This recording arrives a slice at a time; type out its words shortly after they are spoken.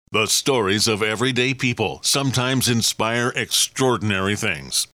The stories of everyday people sometimes inspire extraordinary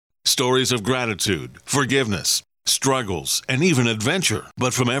things. Stories of gratitude, forgiveness, struggles, and even adventure,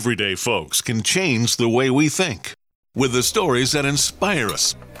 but from everyday folks, can change the way we think. With the stories that inspire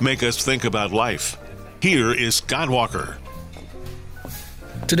us, make us think about life. Here is Scott Walker.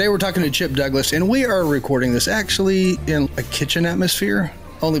 Today we're talking to Chip Douglas, and we are recording this actually in a kitchen atmosphere,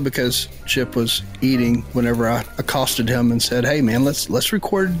 only because Chip was eating whenever I accosted him and said, "Hey man, let's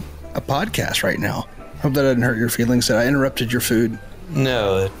record a podcast right now." Hope that didn't hurt your feelings that I interrupted your food.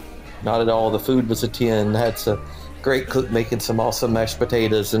 No, not at all. The food was a 10. Had some great cook making some awesome mashed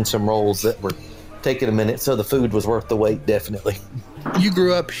potatoes and some rolls that were taking a minute, so the food was worth the wait, definitely. You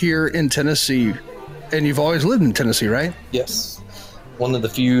grew up here in Tennessee, and you've always lived in Tennessee, right? Yes. One of the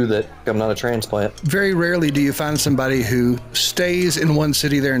few that I'm not a transplant. Very rarely do you find somebody who stays in one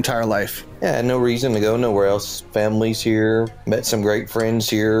city their entire life. Yeah, no reason to go nowhere else. Family's here, met some great friends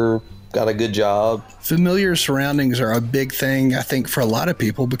here, got a good job. Familiar surroundings are a big thing, I think, for a lot of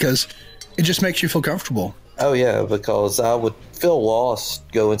people because it just makes you feel comfortable. Oh yeah, because I would feel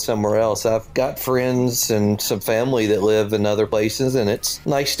lost going somewhere else. I've got friends and some family that live in other places, and it's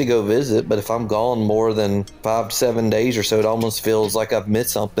nice to go visit, but if I'm gone more than 5 to 7 days or so, it almost feels like I've missed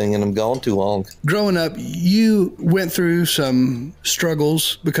something and I'm gone too long. Growing up, you went through some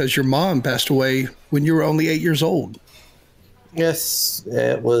struggles because your mom passed away when you were only 8 years old. Yes,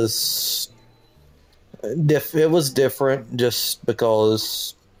 it was different just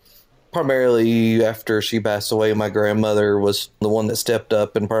because primarily after she passed away, my grandmother was the one that stepped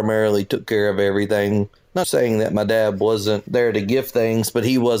up and primarily took care of everything. Not saying that my dad wasn't there to give things, but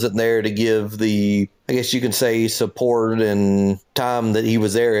he wasn't there to give the, I guess you can say, support and time that he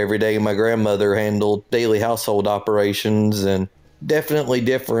was there every day. My grandmother handled daily household operations, and definitely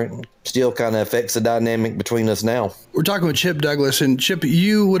different. Still kind of affects the dynamic between us now. We're talking with Chip Douglas, and Chip,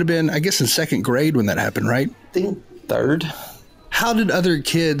 you would have been, I guess, in second grade when that happened, right? I think third. How did other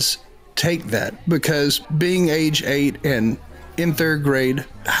kids take that? Because being age 8 and in third grade,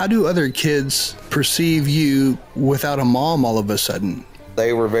 how do other kids perceive you without a mom all of a sudden?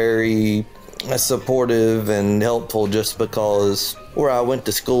 They were very supportive and helpful just because where I went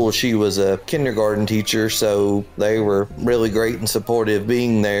to school, she was a kindergarten teacher, so they were really great and supportive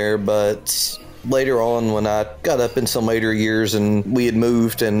being there. But later on, when I got up in some later years and we had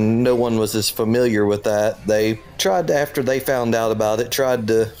moved and no one was as familiar with that, they tried to, after they found out about it, tried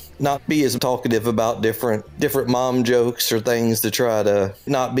to not be as talkative about different mom jokes or things to try to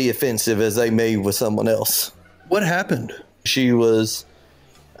not be offensive as they may with someone else. What happened? She was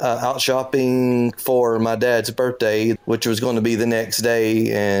out shopping for my dad's birthday, which was going to be the next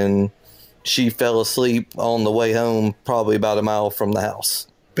day, and she fell asleep on the way home, probably about a mile from the house.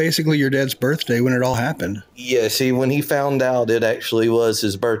 Basically your dad's birthday when it all happened. Yeah, see, when he found out it actually was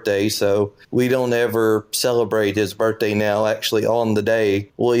his birthday, so we don't ever celebrate his birthday now actually on the day.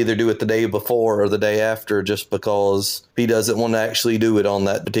 We'll either do it the day before or the day after just because he doesn't want to actually do it on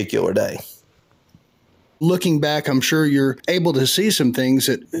that particular day. Looking back, I'm sure you're able to see some things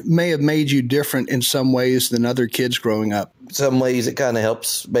that may have made you different in some ways than other kids growing up. Some ways it kind of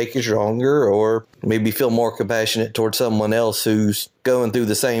helps make you stronger or maybe feel more compassionate towards someone else who's going through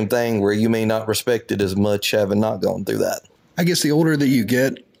the same thing where you may not respect it as much having not gone through that. I guess the older that you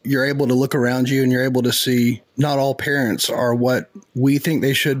get, you're able to look around you and you're able to see not all parents are what we think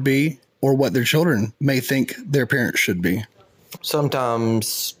they should be or what their children may think their parents should be.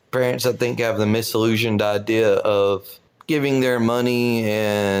 Sometimes parents, I think, have the misillusioned idea of giving their money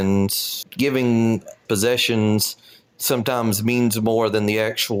and giving possessions sometimes means more than the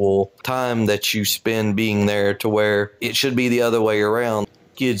actual time that you spend being there, to where it should be the other way around.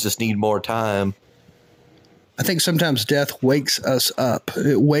 Kids just need more time. I think sometimes death wakes us up.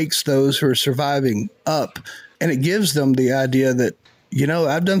 It wakes those who are surviving up, and it gives them the idea that, you know,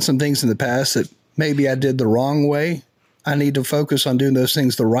 I've done some things in the past that maybe I did the wrong way. I need to focus on doing those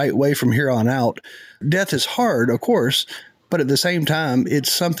things the right way from here on out. Death is hard, of course, but at the same time,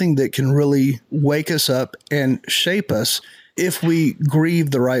 it's something that can really wake us up and shape us if we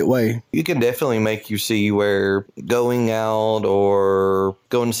grieve the right way. You can definitely make you see where going out or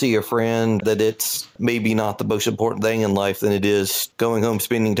going to see a friend, that it's maybe not the most important thing in life than it is going home,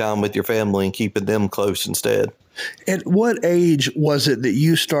 spending time with your family and keeping them close instead. At what age was it that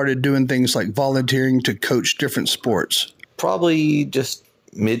you started doing things like volunteering to coach different sports? Probably just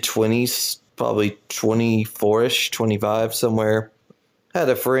mid-20s, probably 24-ish, 25 somewhere. Had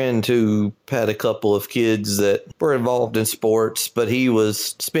a friend who had a couple of kids that were involved in sports, but he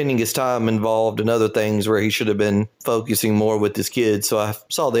was spending his time involved in other things where he should have been focusing more with his kids. So I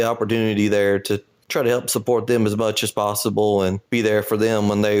saw the opportunity there to try to help support them as much as possible and be there for them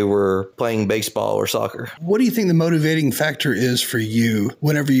when they were playing baseball or soccer. What do you think the motivating factor is for you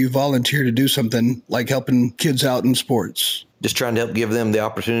whenever you volunteer to do something like helping kids out in sports? Just trying to help give them the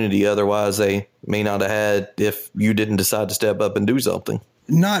opportunity. Otherwise, they may not have had if you didn't decide to step up and do something.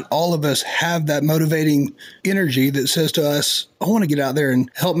 Not all of us have that motivating energy that says to us, I want to get out there and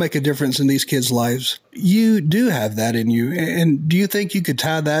help make a difference in these kids' lives. You do have that in you. And do you think you could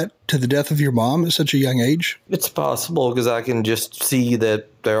tie that to the death of your mom at such a young age? It's possible, because I can just see that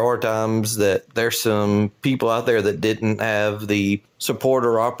there are times that there's some people out there that didn't have the support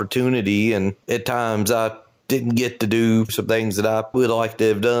or opportunity. And at times I didn't get to do some things that I would like to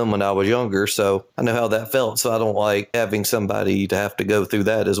have done when I was younger. So I know how that felt. So I don't like having somebody to have to go through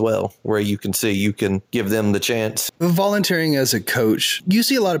that as well, where you can see you can give them the chance. Volunteering as a coach, you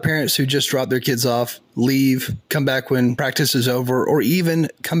see a lot of parents who just drop their kids off, leave, come back when practice is over, or even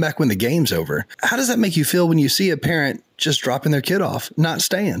come back when the game's over. How does that make you feel when you see a parent just dropping their kid off, not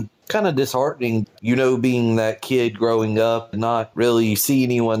staying? Kind of disheartening, being that kid growing up, not really see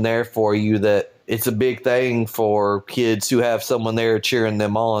anyone there for you. That it's a big thing for kids who have someone there cheering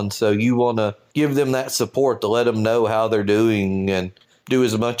them on. So you want to give them that support to let them know how they're doing and do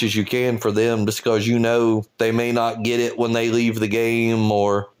as much as you can for them, just because they may not get it when they leave the game,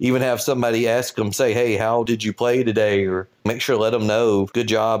 or even have somebody ask them, say, hey, how did you play today? Or make sure, let them know, good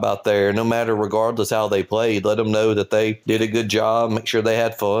job out there. No matter, regardless how they played, let them know that they did a good job, make sure they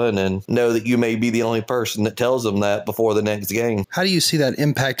had fun, and know that you may be the only person that tells them that before the next game. How do you see that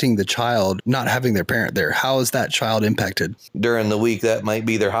impacting the child not having their parent there? How is that child impacted? During the week, that might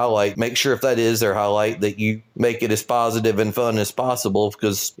be their highlight. Make sure, if that is their highlight, that you make it as positive and fun as possible,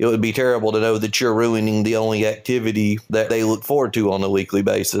 because it would be terrible to know that you're ruining the only activity that they look forward to on a weekly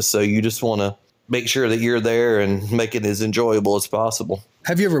basis. So you just want to make sure that you're there and make it as enjoyable as possible.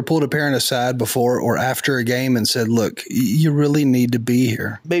 Have you ever pulled a parent aside before or after a game and said, look, you really need to be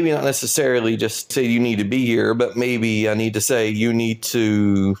here? Maybe not necessarily just say you need to be here, but maybe I need to say you need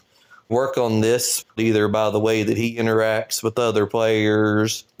to work on this, either by the way that he interacts with other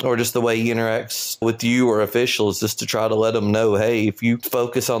players or just the way he interacts with you or officials, just to try to let them know, hey, if you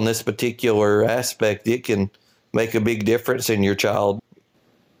focus on this particular aspect, it can make a big difference in your child.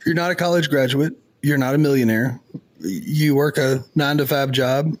 You're not a college graduate. You're not a millionaire. You work a 9-to-5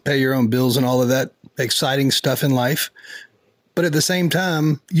 job, pay your own bills and all of that exciting stuff in life. But at the same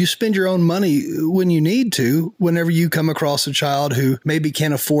time, you spend your own money when you need to, whenever you come across a child who maybe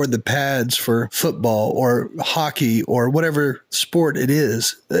can't afford the pads for football or hockey or whatever sport it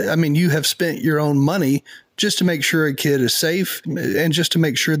is. I mean, you have spent your own money just to make sure a kid is safe and just to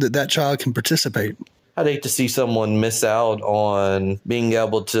make sure that that child can participate. I'd hate to see someone miss out on being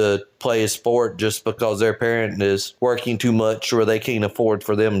able to play a sport just because their parent is working too much or they can't afford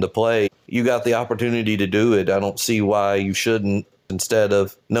for them to play. You got the opportunity to do it. I don't see why you shouldn't, instead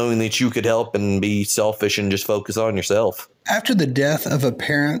of knowing that you could help and be selfish and just focus on yourself. After the death of a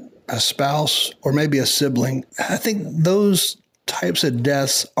parent, a spouse, or maybe a sibling, I think those types of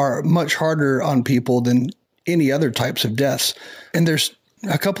deaths are much harder on people than any other types of deaths. And there's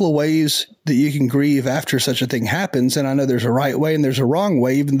a couple of ways that you can grieve after such a thing happens. And I know there's a right way and there's a wrong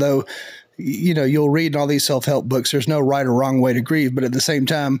way, even though, you'll read in all these self-help books, there's no right or wrong way to grieve. But at the same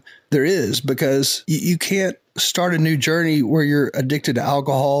time, there is, because you can't start a new journey where you're addicted to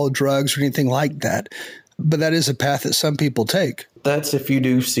alcohol, drugs, or anything like that. But that is a path that some people take. That's if you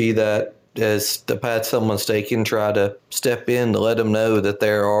do see that as the path someone's taking, try to step in to let them know that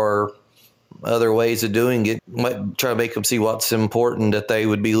there are other ways of doing it. Might try to make them see what's important that they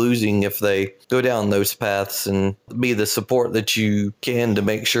would be losing if they go down those paths, and be the support that you can to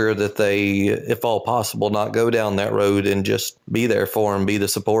make sure that they, if all possible, not go down that road, and just be there for them, be the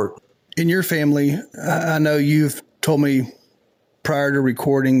support. In your family, I know you've told me prior to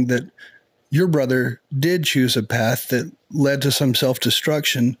recording that your brother did choose a path that led to some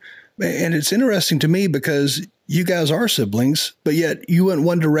self-destruction. And it's interesting to me because you guys are siblings, but yet you went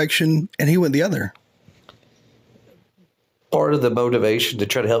one direction and he went the other. Part of the motivation to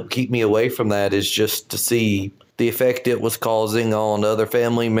try to help keep me away from that is just to see the effect it was causing on other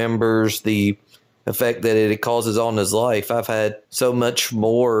family members, the effect that it causes on his life. I've had so much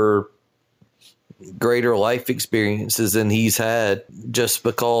more greater life experiences than he's had, just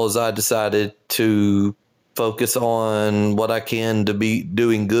because I decided to focus on what I can to be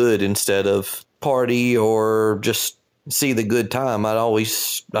doing good instead of party or just see the good time. I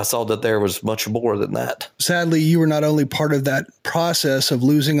saw that there was much more than that. Sadly, you were not only part of that process of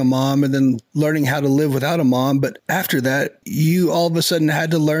losing a mom and then learning how to live without a mom, but after that, you all of a sudden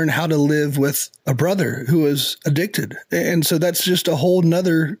had to learn how to live with a brother who was addicted. And so that's just a whole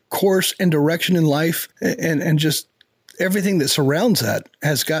nother course and direction in life, and just everything that surrounds that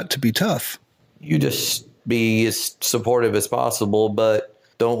has got to be tough. You just be as supportive as possible, but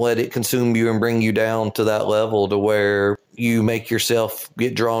don't let it consume you and bring you down to that level to where you make yourself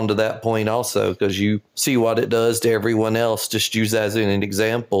get drawn to that point also, because you see what it does to everyone else. Just use that as an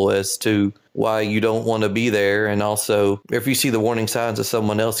example as to why you don't want to be there. And also, if you see the warning signs of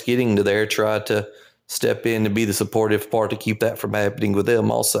someone else getting to there, try to step in and be the supportive part to keep that from happening with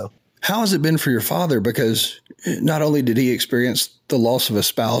them also. How has it been for your father? Because not only did he experience the loss of a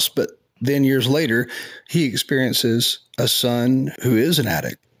spouse, but then years later, he experiences a son who is an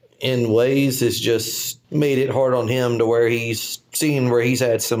addict. In ways, it's just made it hard on him to where he's seen where he's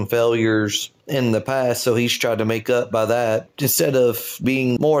had some failures in the past. So he's tried to make up by that. Instead of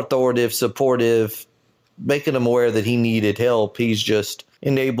being more authoritative, supportive, making him aware that he needed help, he's just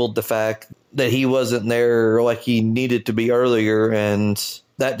enabled the fact that he wasn't there like he needed to be earlier. And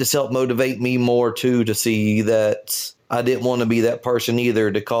that just helped motivate me more, too, to see that I didn't want to be that person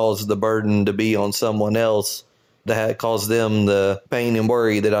either, to cause the burden to be on someone else, that caused them the pain and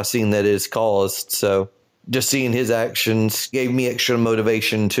worry that I seen that it's caused. So just seeing his actions gave me extra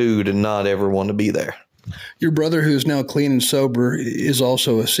motivation, too, to not ever want to be there. Your brother, who's now clean and sober, is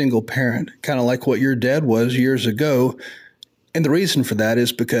also a single parent, kind of like what your dad was years ago. And the reason for that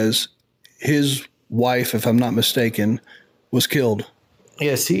is because his wife, if I'm not mistaken, was killed.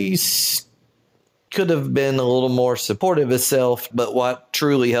 Yes, he's could have been a little more supportive of himself, but what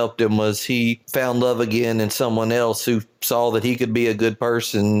truly helped him was he found love again in someone else who saw that he could be a good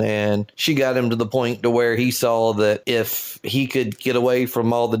person, and she got him to the point to where he saw that if he could get away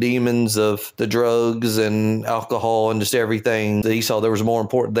from all the demons of the drugs and alcohol and just everything, that he saw there was more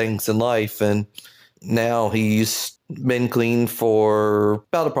important things in life. And now he's been clean for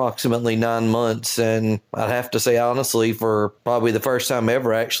about approximately 9 months. And I'd have to say, honestly, for probably the first time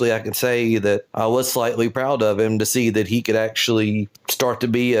ever, actually, I can say that I was slightly proud of him to see that he could actually start to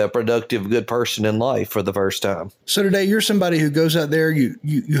be a productive, good person in life for the first time. So today you're somebody who goes out there,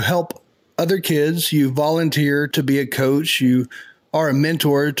 you help other kids, you volunteer to be a coach, you are a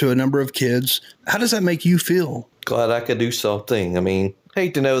mentor to a number of kids. How does that make you feel? Glad I could do something. I mean,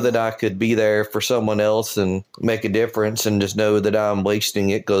 hate to know that I could be there for someone else and make a difference, and just know that I'm wasting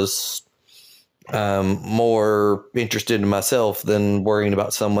it because I'm more interested in myself than worrying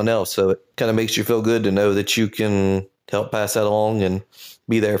about someone else. So it kind of makes you feel good to know that you can help pass that along and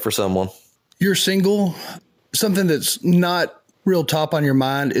be there for someone. You're single. Something that's not real top on your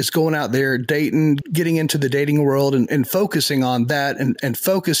mind is going out there, dating, getting into the dating world and focusing on that and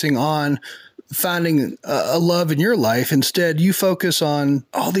focusing on finding a love in your life. Instead, you focus on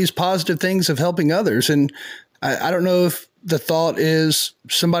all these positive things of helping others. And I don't know if the thought is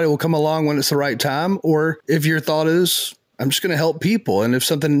somebody will come along when it's the right time, or if your thought is, I'm just going to help people. And if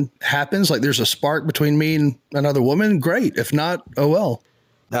something happens, like there's a spark between me and another woman, great. If not, oh well.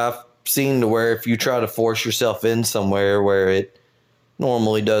 I've seen to where if you try to force yourself in somewhere where it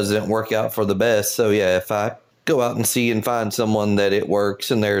normally doesn't work out for the best. So yeah, if I go out and see and find someone that it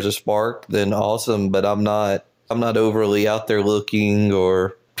works and there's a spark, then awesome. But I'm not overly out there looking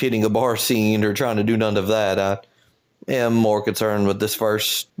or hitting a bar scene or trying to do none of that. I am more concerned with this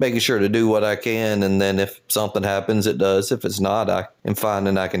first, making sure to do what I can. And then if something happens, it does. If it's not, I am fine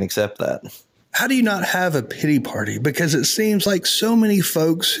and I can accept that. How do you not have a pity party? Because it seems like so many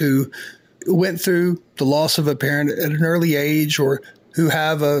folks who went through the loss of a parent at an early age, or who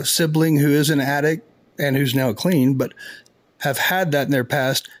have a sibling who is an addict and who's now clean, but have had that in their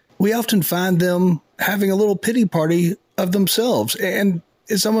past, we often find them having a little pity party of themselves. And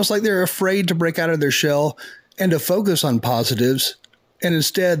it's almost like they're afraid to break out of their shell and to focus on positives. And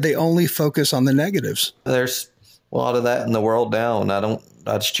instead, they only focus on the negatives. There's a lot of that in the world now, and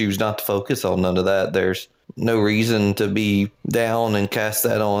I just choose not to focus on none of that. There's no reason to be down and cast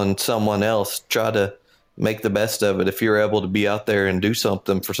that on someone else. Try to make the best of it. If you're able to be out there and do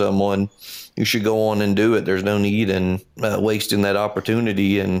something for someone, you should go on and do it. There's no need in wasting that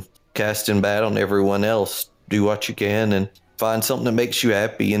opportunity and casting bad on everyone else. Do what you can and find something that makes you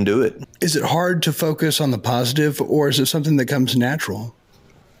happy and do it. Is it hard to focus on the positive, or is it something that comes natural?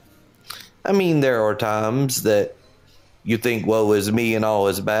 I mean, there are times that you think, woe is me and all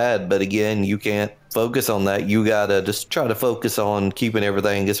is bad. But again, you can't focus on that. You got to just try to focus on keeping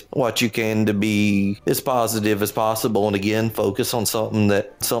everything as what you can to be as positive as possible. And again, focus on something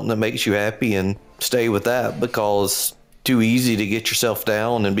that makes you happy and stay with that, because too easy to get yourself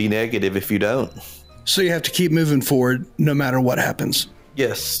down and be negative if you don't. So you have to keep moving forward no matter what happens.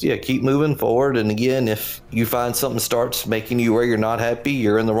 Yes, yeah, keep moving forward. And again, if you find something starts making you where you're not happy,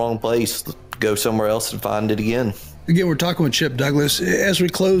 you're in the wrong place. Go somewhere else and find it again. Again, we're talking with Chip Douglas. As we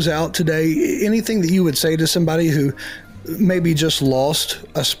close out today, anything that you would say to somebody who maybe just lost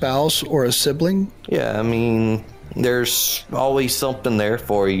a spouse or a sibling? Yeah, I mean, there's always something there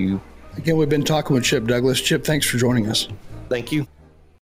for you. Again, we've been talking with Chip Douglas. Chip, thanks for joining us. Thank you.